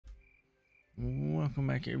Welcome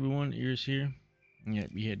back, everyone. Ears here.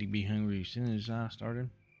 Yep, you had to be hungry as soon as I started.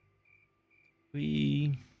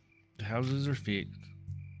 The houses are fixed.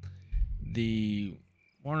 The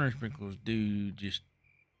water sprinklers do just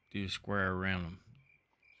do a square around them.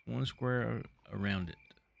 One square around it.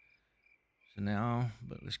 So now,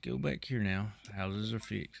 but let's go back here now. The houses are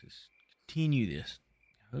fixed. Let's continue this.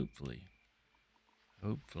 Hopefully,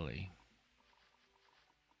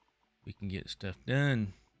 we can get stuff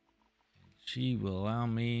done. She will allow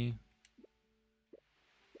me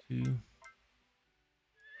to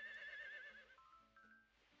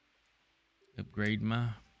upgrade my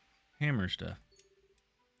hammer stuff.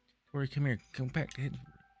 Tori, come here. Come back to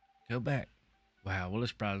Go back. Wow, well,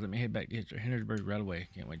 let's surprise. Let me head back to Hendersburg right away.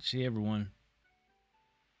 Can't wait to see everyone.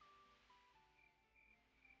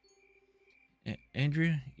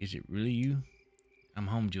 Andrea, is it really you? I'm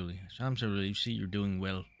home, Julie. So I'm so relieved to see you're doing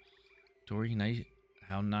well. Tori, nice.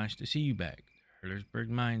 How nice to see you back. The Hendersburg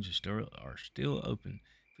mines are still open.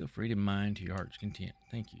 Feel free to mine to your heart's content.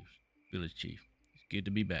 Thank you, village chief. It's good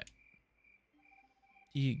to be back.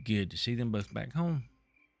 Good to see them both back home.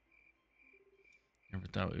 Never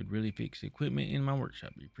thought it would really fix the equipment in my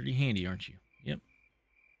workshop. You're pretty handy, aren't you? Yep.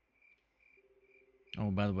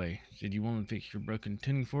 Oh, by the way, did you want to fix your broken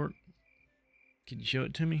tuning fork? Could you show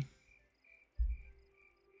it to me?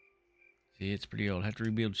 See, it's pretty old. I have to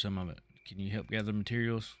rebuild some of it. Can you help gather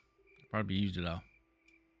materials? I probably used it all.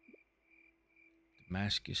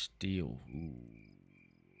 Damascus steel. Ooh.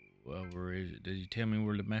 Well, where is it? Did you tell me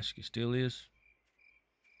where Damascus steel is?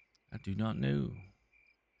 I do not know.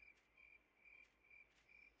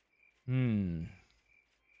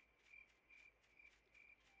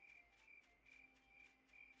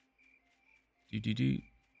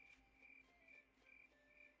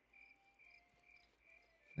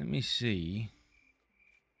 Let me see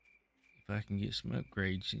if I can get some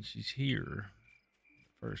upgrades since she's here.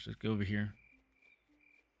 First, let's go over here.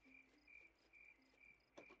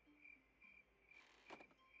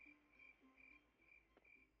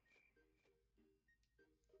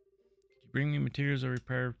 Could you bring me materials or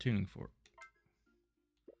repair of tuning fork?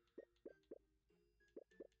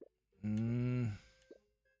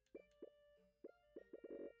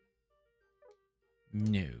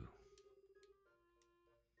 No.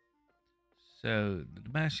 So the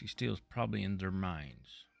Damascus steel is probably in their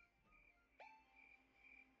mines.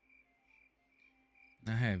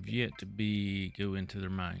 I have yet to go into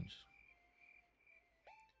their mines.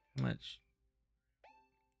 How much?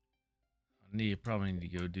 I probably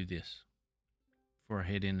need to go do this before I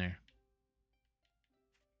head in there.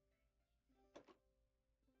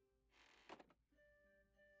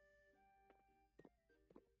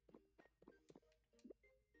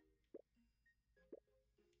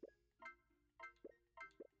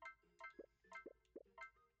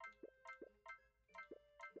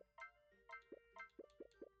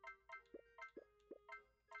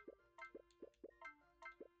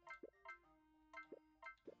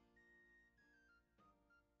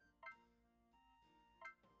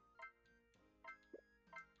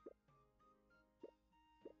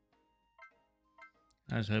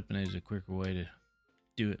 I was hoping there's a quicker way to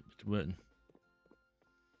do it with the button.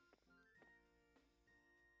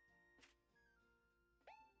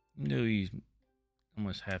 No, he's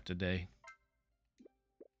almost half the day.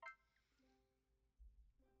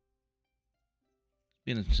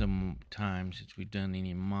 It's been some time since we've done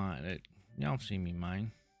any mine. Y'all see me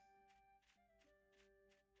mine.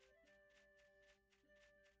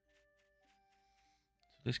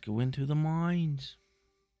 So let's go into the mines.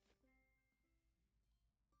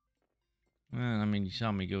 Well, I mean, you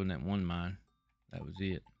saw me go in that one mine. That was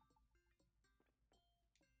it.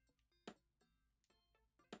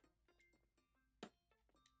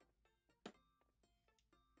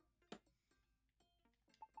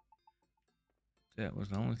 That was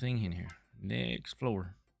the only thing in here. Next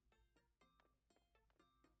floor.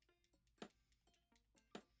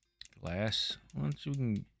 Glass. Once we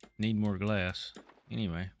can need more glass.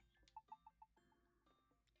 Anyway.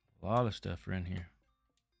 A lot of stuff around here.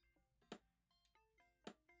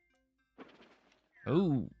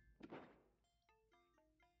 Oh.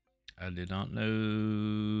 I did not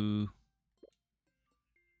know.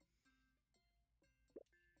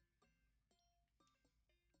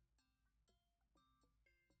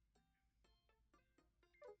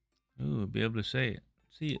 Ooh, I'll be able to see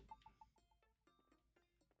it.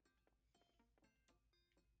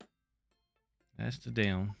 That's the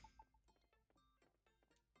down.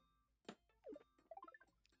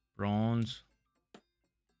 Bronze.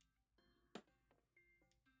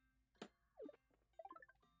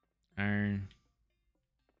 Iron.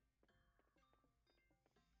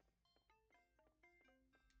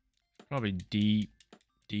 Probably deep,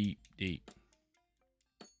 deep, deep.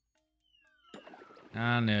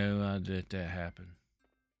 I know I let that happen.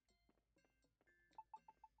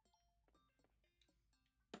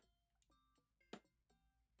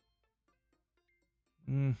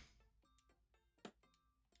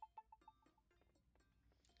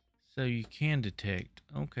 So you can detect.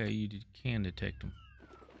 Okay, you can detect them.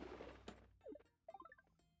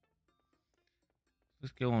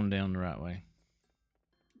 Let's go on down the right way.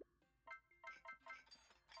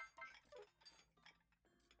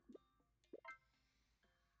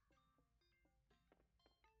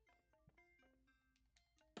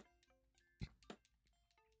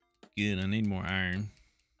 Good, I need more iron.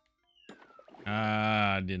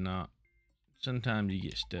 Ah, I did not. Sometimes you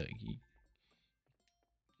get stuck.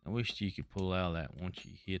 I wish you could pull out of that once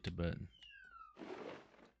you hit the button.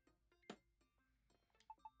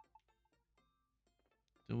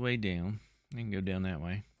 The way down. I can go down that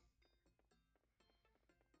way.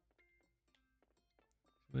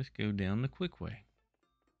 Let's go down the quick way.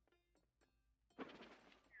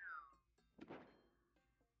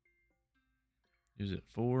 Is it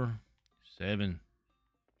 4, 7?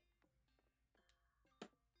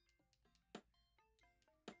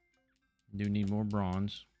 Do need more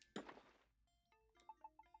bronze.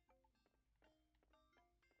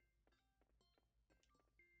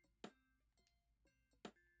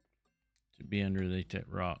 To be underneath that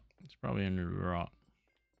rock. It's probably under the rock.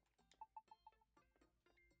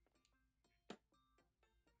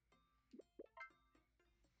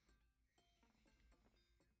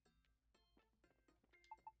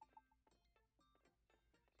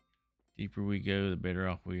 Deeper we go, the better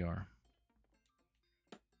off we are.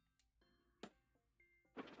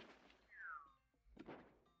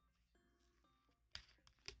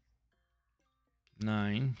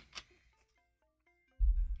 Nine.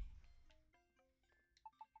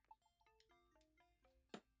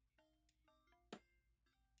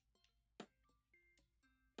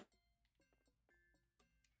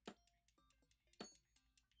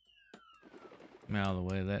 I'm out of the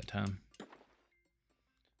way that time.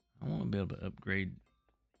 I want to be able to upgrade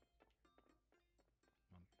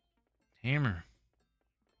my hammer.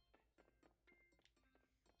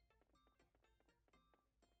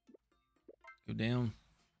 Go down.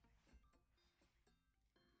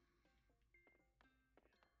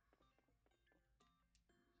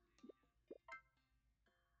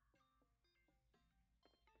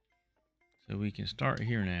 So we can start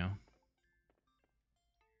here now.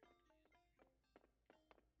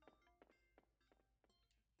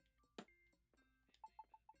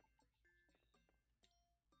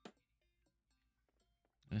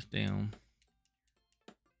 That's down.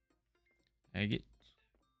 Agate.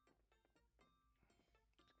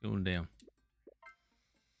 Going down.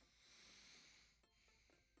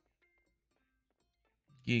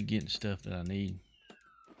 Getting stuff that I need.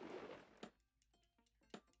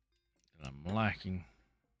 That I'm lacking.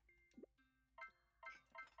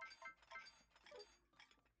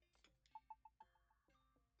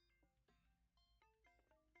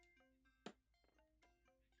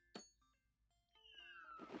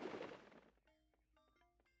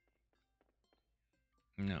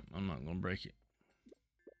 No, I'm not going to break it.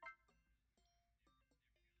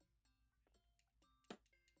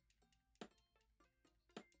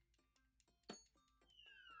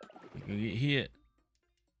 We're going to get hit.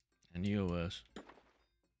 And you owe us.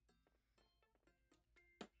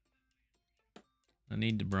 I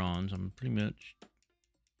need the bronze. I'm pretty much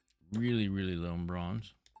really, really low on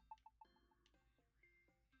bronze.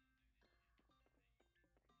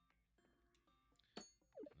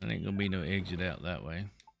 There ain't going to be no exit out that way.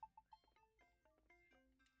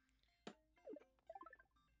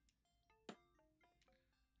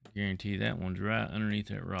 Guarantee that one's right underneath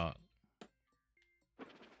that rock.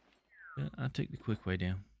 But I took the quick way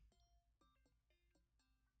down.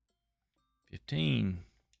 15.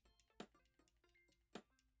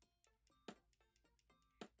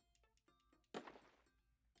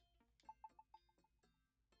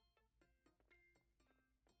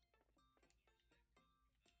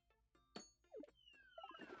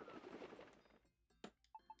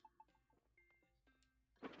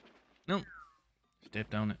 Nope.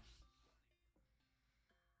 Stepped on it.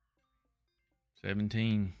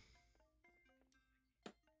 17.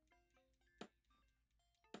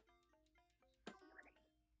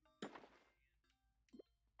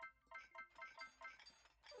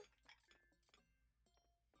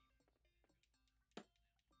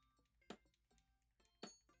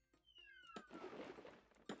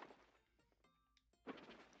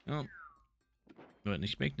 Oh, wasn't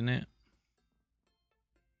expecting that.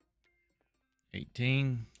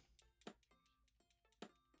 18.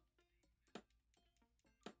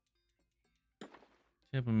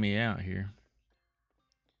 helping me out here.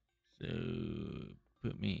 So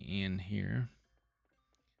put me in here.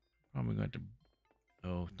 Probably got to.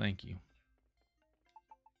 Oh, thank you.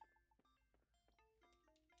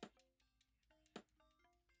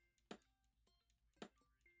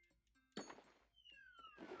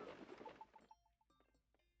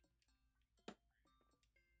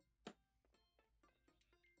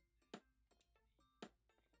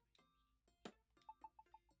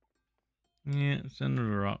 Yeah, it's under the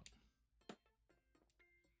rock.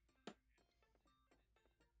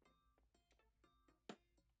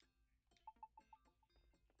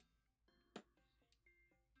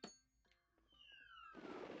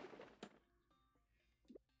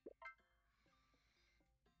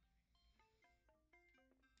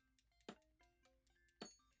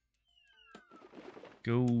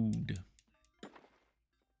 Gold.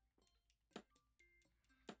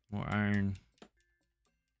 More iron.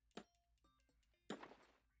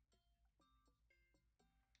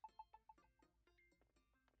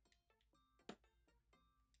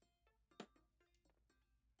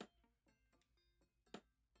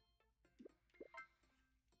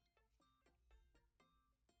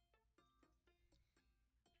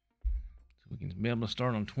 So we can be able to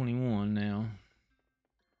start on 21 now.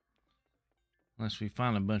 Unless we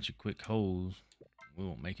find a bunch of quick holes, we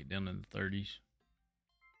won't make it down to the 30s.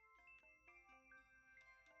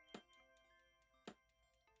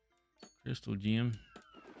 Crystal gem.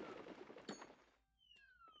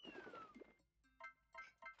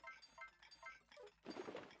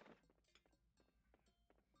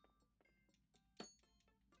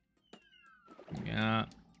 Yeah,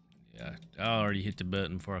 I already hit the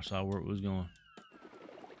button before I saw where it was going.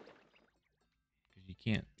 Because you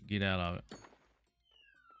can't get out of it.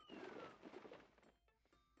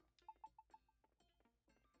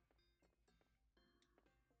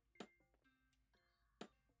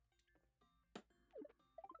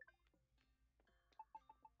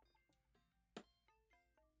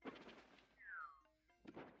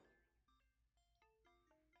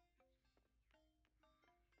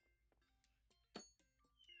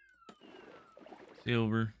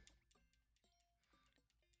 Silver.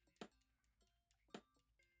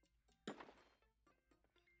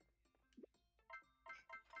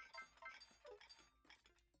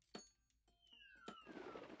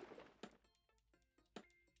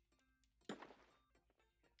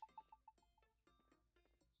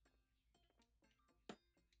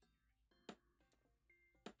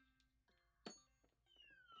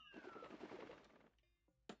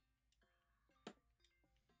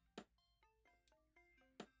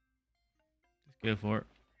 Go for it.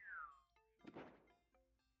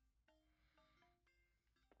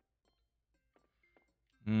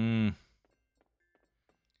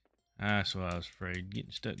 That's what I was afraid.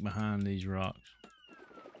 Getting stuck behind these rocks.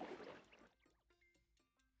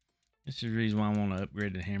 This is the reason why I want to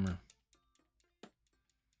upgrade the hammer.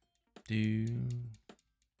 9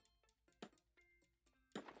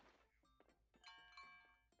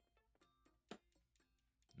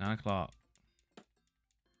 o'clock.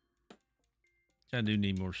 I do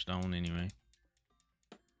need more stone anyway.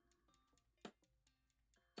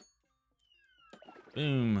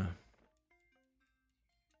 Boom.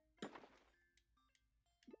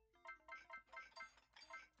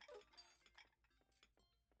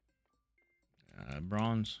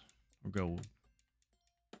 Bronze or gold?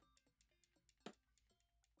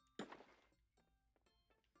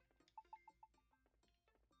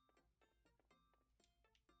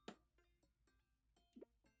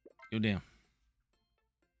 Go down.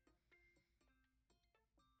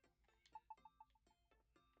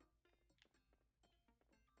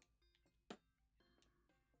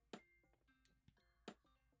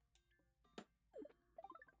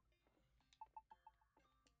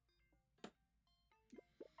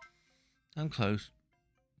 I'm close.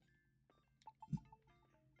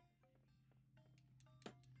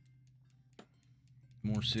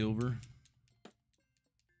 More silver.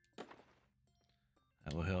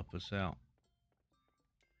 That will help us out.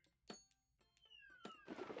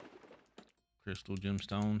 Crystal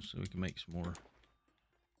gemstones so we can make some more.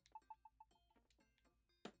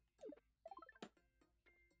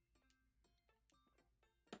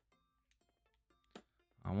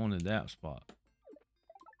 I wanted that spot.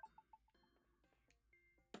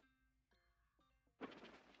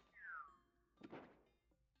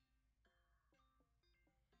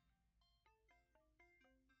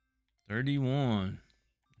 $31.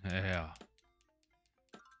 Yeah.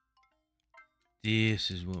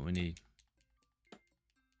 This is what we need.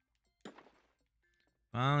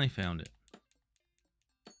 Finally found it.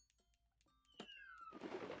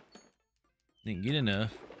 Didn't get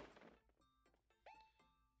enough.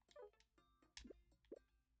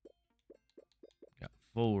 Got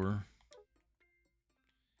 4.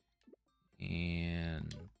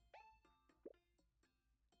 And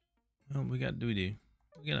well, we got we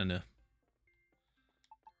got enough.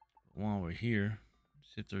 While we're here,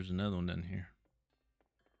 see if there's another one down here.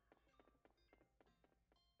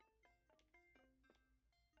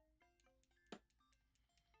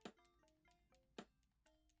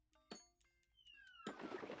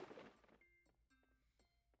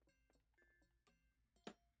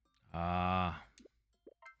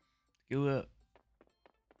 Go up.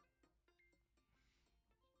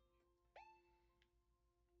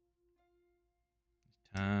 It's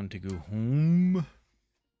time to go home.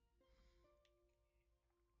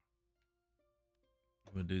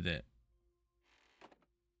 We'll do that.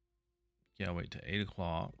 Yeah, wait till 8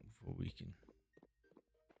 o'clock before we can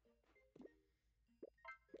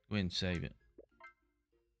go ahead and save it.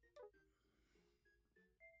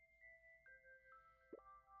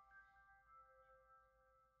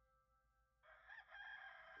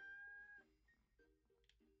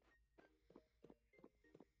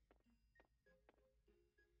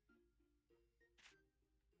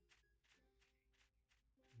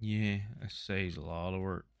 Yeah, that saves a lot of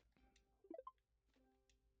work.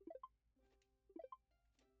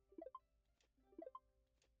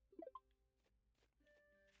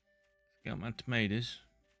 Got my tomatoes.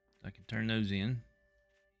 I can turn those in.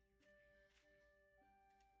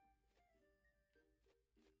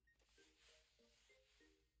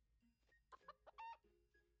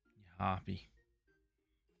 Hoppy.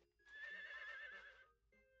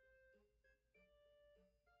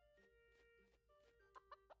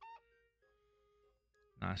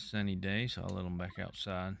 Nice sunny day, so I'll let them back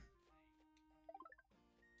outside.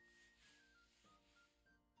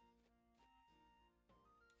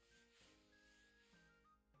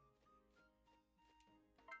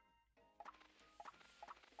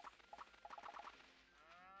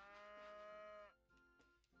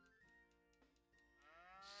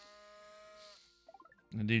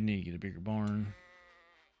 I do need to get a bigger barn.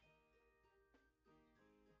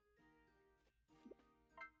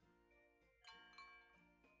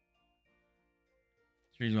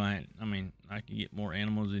 That's the reason why I mean, I can get more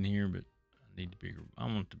animals in here, but I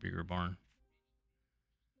want the bigger barn.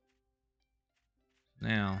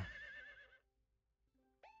 Now,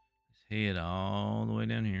 let's head all the way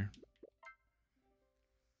down here.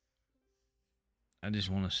 I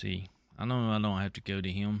just want to see. I know I don't have to go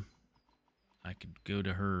to him. I could go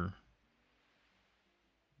to her.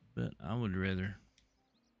 But I would rather.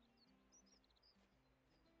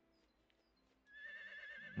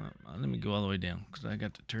 Well, let me go all the way down because I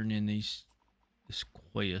got to turn in this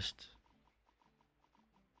quest.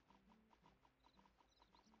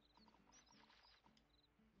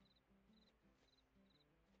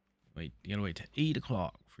 Wait, you gotta wait till 8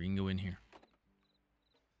 o'clock before you can go in here.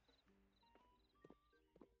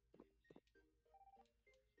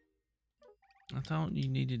 I thought you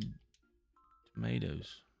needed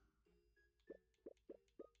tomatoes.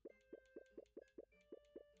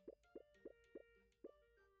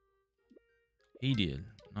 He did,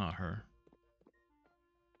 not her.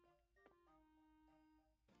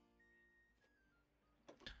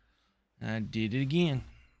 I did it again.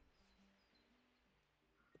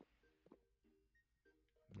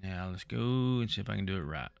 Now let's go and see if I can do it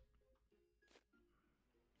right.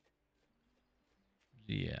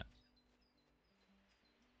 Yeah.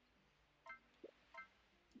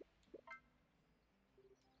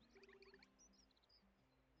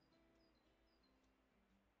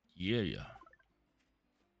 Yeah.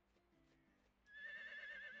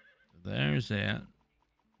 There's that.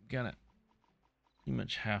 Got it. Pretty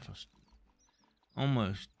much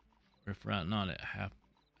almost, if right, not at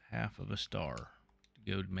half of a star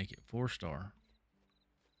to go to make it 4-star.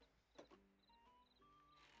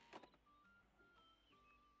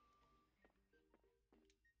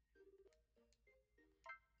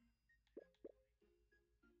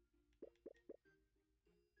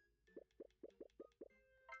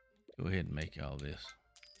 Go ahead and make all this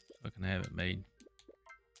so I can have it made.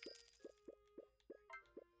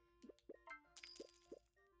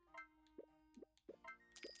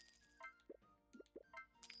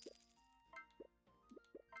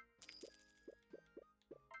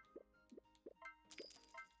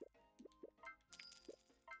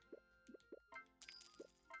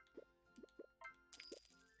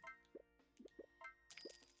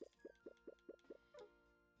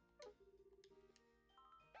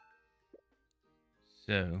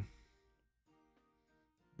 So,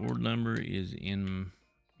 board number is in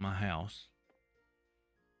my house.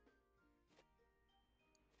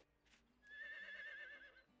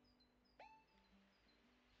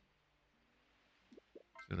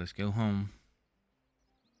 So let's go home.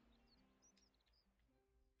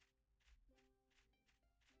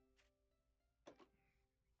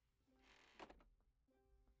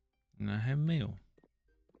 And I have mail.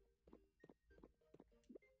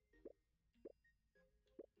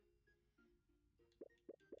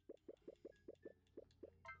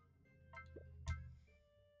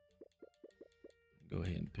 Go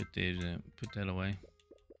ahead and put that away.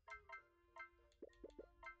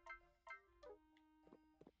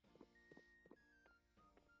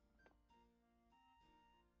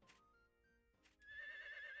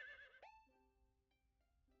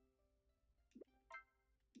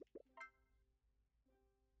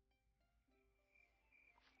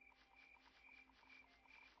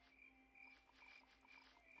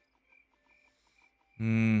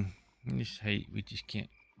 I just hate we just can't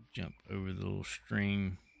jump over the little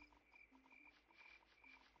stream.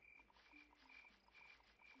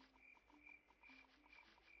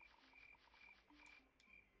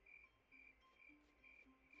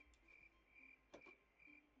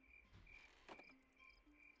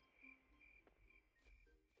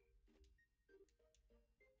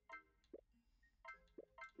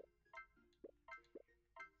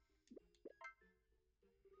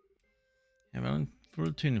 Have on for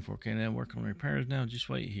the tuning fork. Okay, now work on repairs now. Just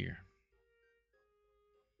wait here.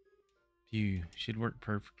 Phew, should work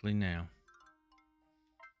perfectly now.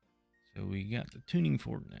 So we got the tuning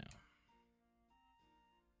fork now.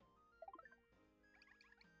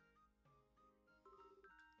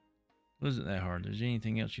 Wasn't that hard? If there's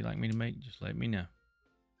anything else you'd like me to make, just let me know.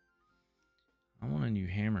 I want a new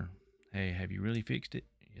hammer. Hey, have you really fixed it?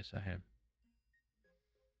 Yes, I have.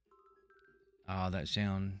 Ah, that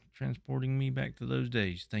sound transporting me back to those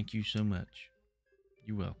days. Thank you so much.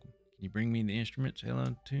 You're welcome. Can you bring me the instruments?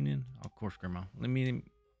 Hello, tune in. Of course, Grandma.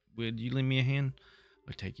 Would you lend me a hand?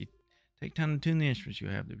 I'll take time to tune the instruments.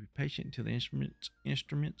 You'll have to be patient until the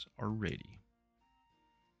instruments are ready.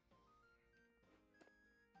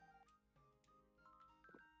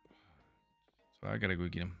 So I gotta go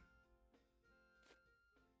get them.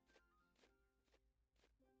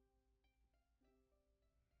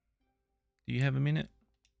 Do you have a minute?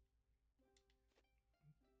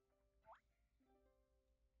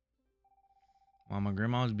 While my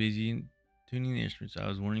grandma was busy tuning the instruments, I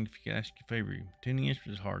was wondering if you could ask a favor. Tuning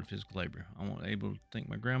instruments is hard physical labor. I wasn't able to thank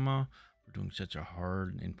my grandma for doing such a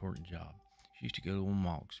hard and important job. She used to go to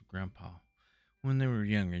walks with Grandpa when they were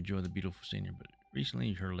younger, enjoy the beautiful scenery, but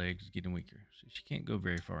recently her legs are getting weaker, so she can't go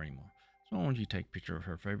very far anymore. So I want you to take a picture of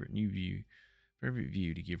her favorite view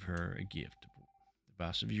to give her a gift. The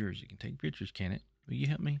device of yours, you can take pictures, can it? Will you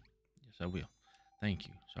help me? Yes, I will. Thank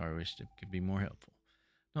you. Sorry, I wish it could be more helpful.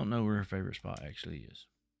 Don't know where her favorite spot actually is.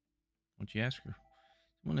 Won't you ask her?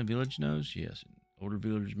 Someone in the village knows? Yes. Older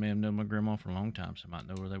villagers may have known my grandma for a long time, so I might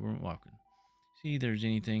know where they weren't walking. See if there's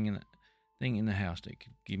anything in the house that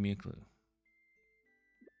could give me a clue.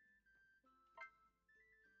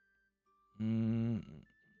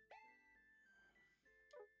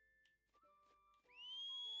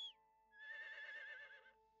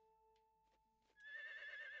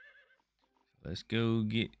 Let's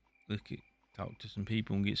talk to some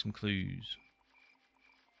people and get some clues.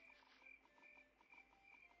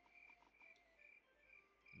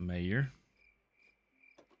 Mayor.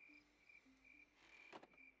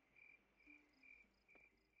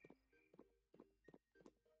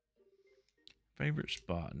 Favorite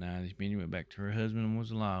spot. Now, this Benny went back to her husband and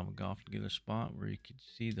was alive. We golfed to get a spot where he could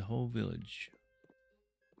see the whole village.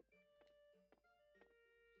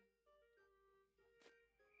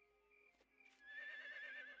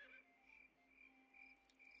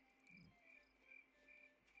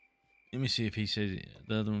 Let me see if he says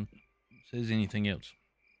the other one says anything else.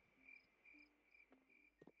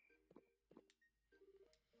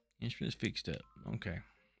 Instrument's fixed up. Okay.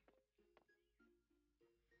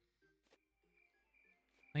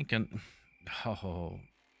 I think oh.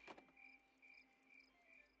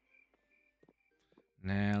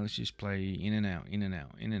 Now let's just play in and out, in and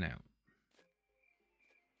out, in and out.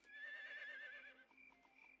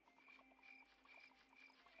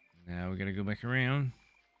 Now we gotta go back around.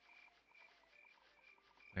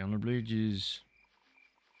 Play on the bridges.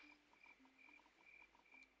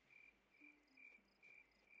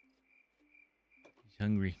 He's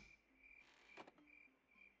hungry.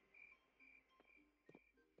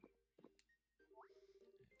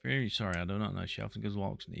 Very sorry, I do not know. She often goes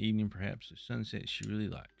walks in the evening, perhaps the sunset she really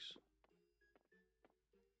likes.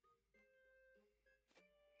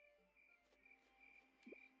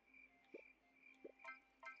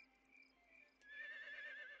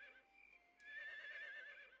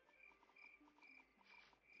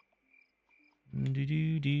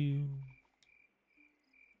 Do.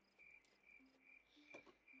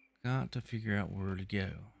 Got to figure out where to go.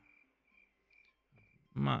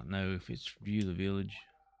 Might know if it's view the village.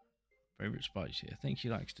 Favorite spot you see? I think she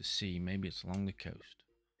likes to see. Maybe it's along the coast.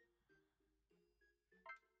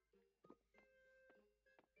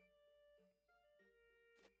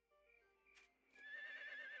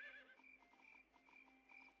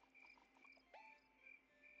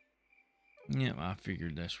 Yep, I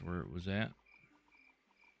figured that's where it was at.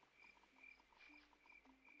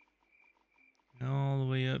 All the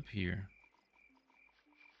way up here.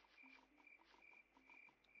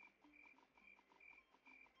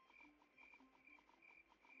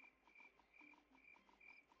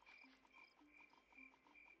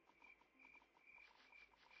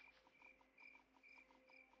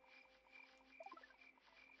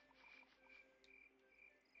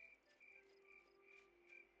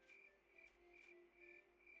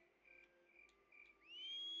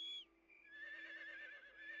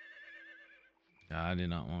 I did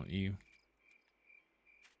not want you.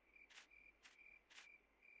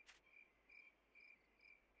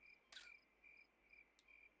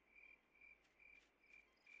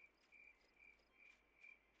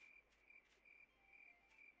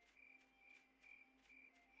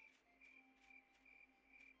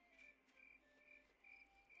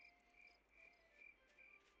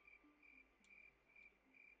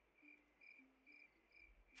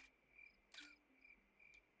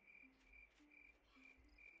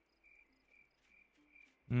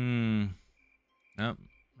 Nope,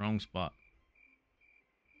 wrong spot.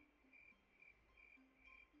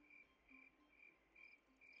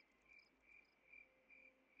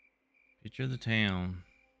 Picture the town.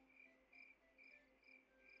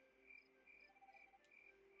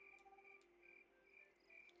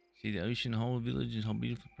 See the ocean, the whole village is all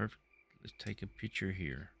beautiful, perfect. Let's take a picture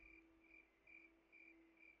here.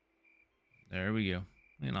 There we go.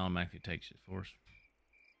 It automatically takes it for us.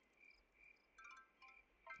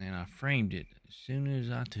 And I framed it as soon as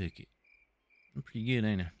I took it. I'm pretty good,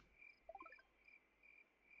 ain't I?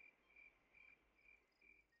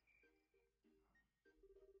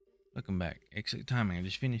 Welcome back. Excellent timing. I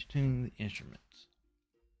just finished tuning the instruments.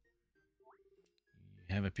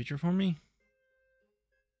 You have a picture for me?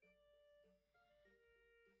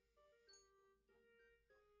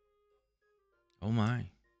 Oh my.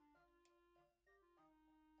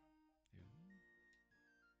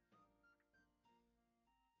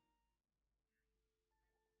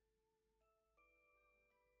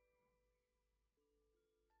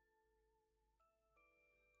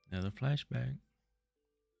 Another flashback.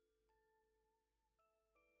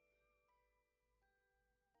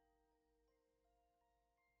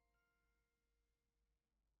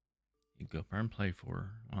 You go up there and play for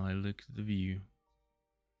her while I look at the view.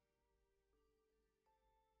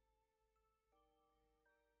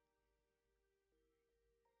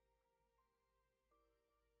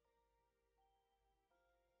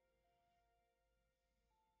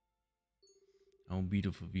 Oh,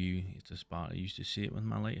 beautiful view. It's a spot I used to sit with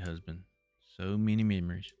my late husband. So many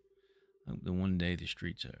memories. I hope that one day the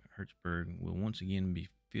streets of Hertzberg will once again be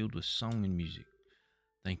filled with song and music.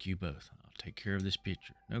 Thank you both. I'll take care of this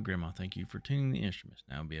picture. No, Grandma, thank you for tuning the instruments.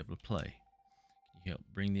 Now I'll be able to play. Can you help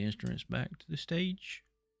bring the instruments back to the stage?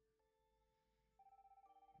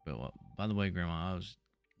 But by the way, Grandma, I was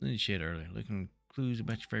in the shed earlier looking for clues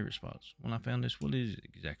about your favorite spots. When I found this, what is it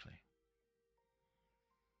exactly?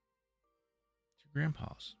 It's your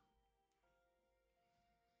grandpa's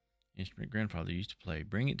instrument grandfather used to play.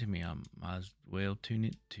 Bring it to me. I might as well tune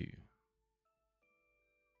it too.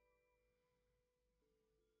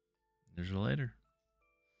 There's a letter.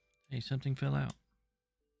 Hey, something fell out.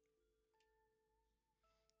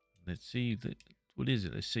 Let's see. What is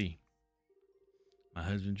it? Let's see. My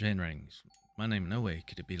husband's handwriting. My name. No way.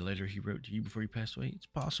 Could it be the letter he wrote to you before he passed away? It's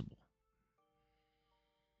possible.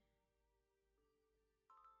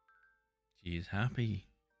 She is happy.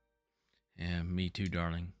 And me too,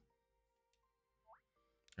 darling.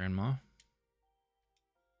 Grandma,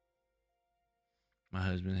 my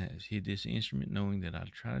husband has hid this instrument knowing that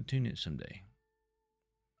I'd try to tune it someday.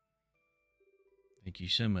 Thank you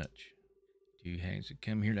so much. Two hands that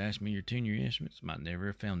come here to ask me to tune your instruments might never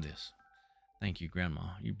have found this. Thank you,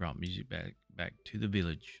 Grandma. You brought music back to the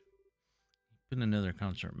village. Put in another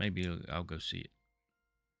concert. Maybe I'll go see it.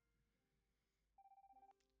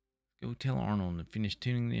 Go tell Arnold to finish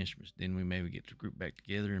tuning the instruments. Then we maybe get the group back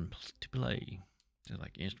together and to play. It's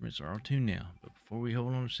like instruments are all tuned now. But before we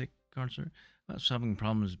hold on to a second concert, about solving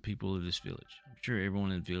problems of people of this village. I'm sure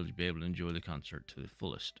everyone in the village will be able to enjoy the concert to the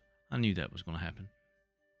fullest. I knew that was going to happen.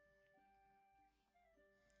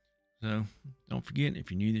 So don't forget, if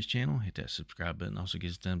you're new to this channel, hit that subscribe button. Also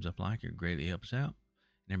gives a thumbs up like. It greatly helps out.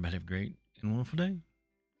 And everybody have a great and wonderful day.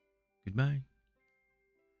 Goodbye.